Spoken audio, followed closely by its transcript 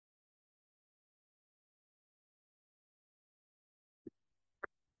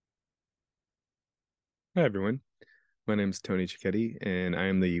Hi, everyone. My name is Tony Cecchetti, and I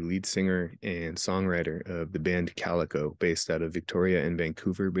am the lead singer and songwriter of the band Calico, based out of Victoria and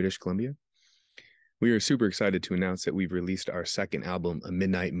Vancouver, British Columbia. We are super excited to announce that we've released our second album, A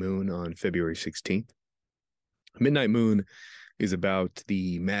Midnight Moon, on February 16th. Midnight Moon is about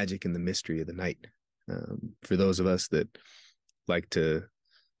the magic and the mystery of the night. For those of us that like to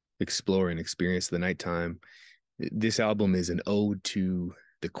explore and experience the nighttime, this album is an ode to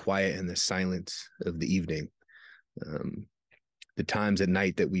the quiet and the silence of the evening. Um, the times at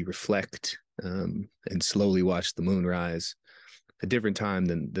night that we reflect and slowly watch the moon rise, a different time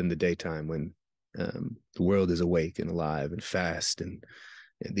than the daytime when the world is awake and alive and fast, and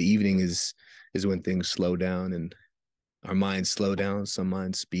the evening is when things slow down and our minds slow down. Some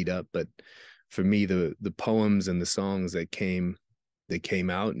minds speed up, but for me, the poems and the songs that came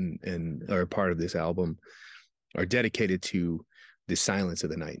out and are a part of this album are dedicated to the silence of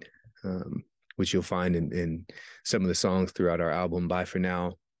the night. Which you'll find in some of the songs throughout our album. Bye for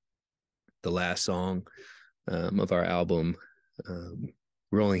Now, the last song of our album,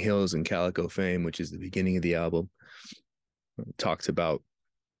 Rolling Hills and Calico Fame, which is the beginning of the album, talks about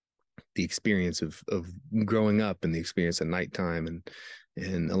the experience of growing up and the experience of nighttime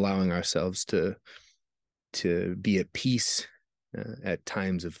and allowing ourselves to be at peace at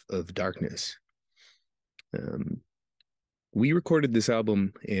times of darkness. We recorded this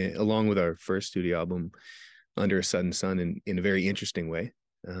album along with our first studio album, Under a Sudden Sun, in a very interesting way.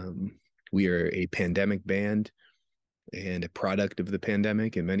 We are a pandemic band and a product of the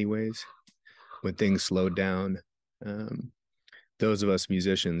pandemic in many ways. When things slowed down, those of us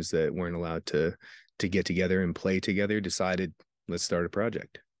musicians that weren't allowed to get together and play together decided, let's start a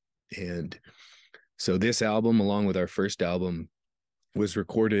project. And so this album, along with our first album, was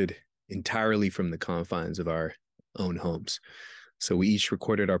recorded entirely from the confines of our own homes. So we each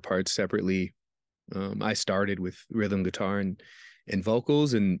recorded our parts separately. I started with rhythm guitar and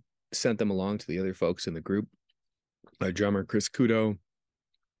vocals and sent them along to the other folks in the group. Our drummer, Chris Couto,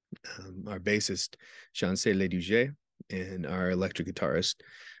 our bassist, JeanSe LeDoujet, and our electric guitarist,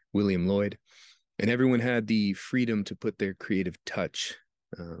 William Lloyd. And everyone had the freedom to put their creative touch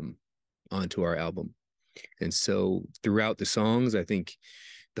onto our album. And so throughout the songs, I think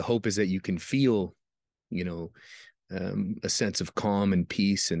the hope is that you can feel, a sense of calm and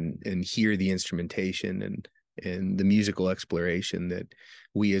peace and hear the instrumentation and the musical exploration that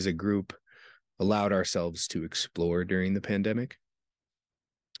we as a group allowed ourselves to explore during the pandemic.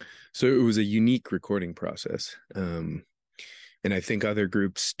 So it was a unique recording process. And I think other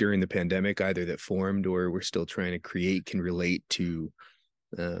groups during the pandemic, either that formed or were still trying to create, can relate to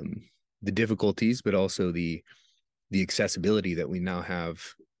the difficulties, but also the accessibility that we now have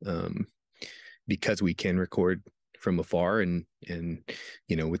because we can record from afar and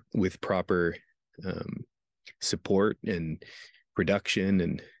with proper support and production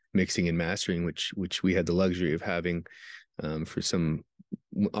and mixing and mastering, which we had the luxury of having for some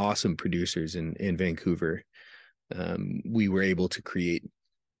awesome producers in Vancouver. We were able to create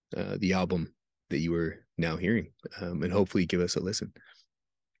the album that you are now hearing, and hopefully give us a listen.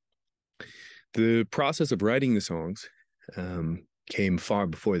 The process of writing the songs came far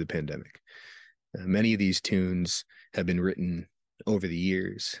before the pandemic. Many of these tunes have been written over the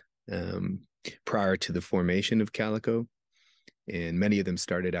years prior to the formation of Calico, and many of them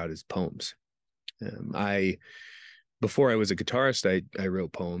started out as poems. Before I was a guitarist, I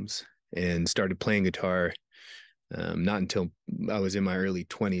wrote poems and started playing guitar not until I was in my early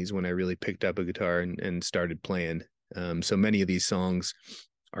 20s when I really picked up a guitar and started playing. So many of these songs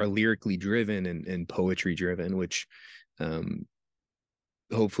are lyrically driven and poetry driven, which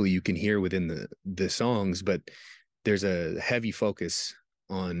hopefully you can hear within the songs, but there's a heavy focus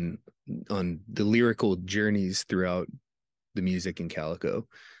on the lyrical journeys throughout the music in Calico,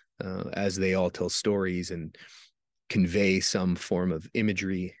 as they all tell stories and convey some form of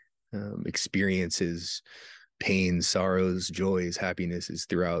imagery, experiences, pains, sorrows, joys, happinesses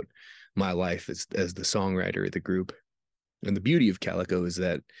throughout my life as the songwriter of the group. And the beauty of Calico is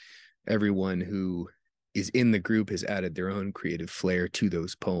that everyone who is in the group has added their own creative flair to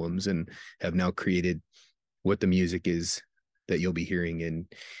those poems and have now created what the music is that you'll be hearing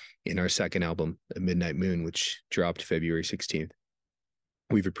in our second album, A Midnight Moon, which dropped February 16th.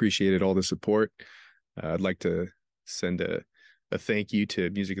 We've appreciated all the support. I'd like to send a thank you to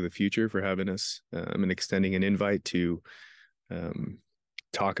MusicOTFuture for having us and extending an invite to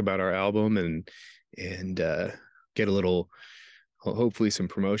talk about our album and get a little, hopefully some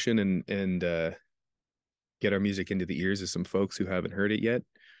promotion and get our music into the ears of some folks who haven't heard it yet.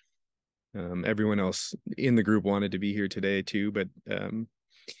 Everyone else in the group wanted to be here today too, but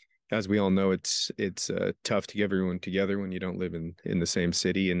as we all know, it's tough to get everyone together when you don't live in the same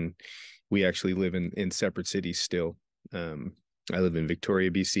city, and we actually live in separate cities still. I live in Victoria,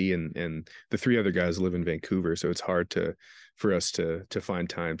 BC, and the three other guys live in Vancouver, so it's hard for us to find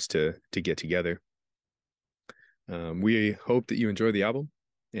times to get together. We hope that you enjoy the album,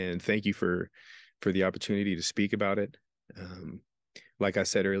 and thank you for the opportunity to speak about it. Like I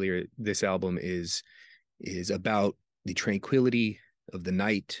said earlier, this album is about the tranquility of the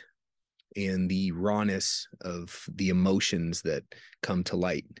night and the rawness of the emotions that come to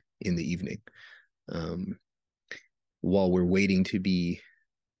light in the evening. While we're waiting to be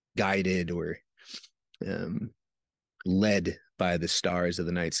guided or led by the stars of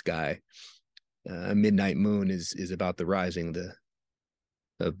the night sky, a midnight moon is about the rising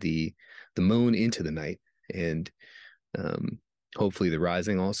of the moon into the night, and hopefully the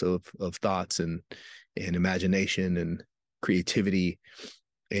rising also of thoughts and imagination and creativity,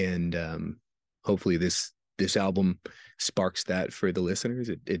 and hopefully this album sparks that for the listeners.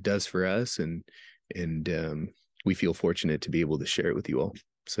 It does for us, and we feel fortunate to be able to share it with you all.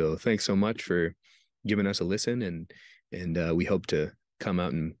 So thanks so much for giving us a listen, and we hope to come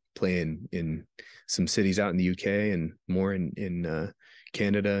out and play in some cities out in the UK and more in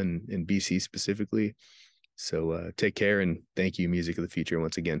Canada and in BC specifically. So take care, and thank you, Music of the Future,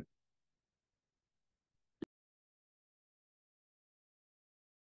 once again.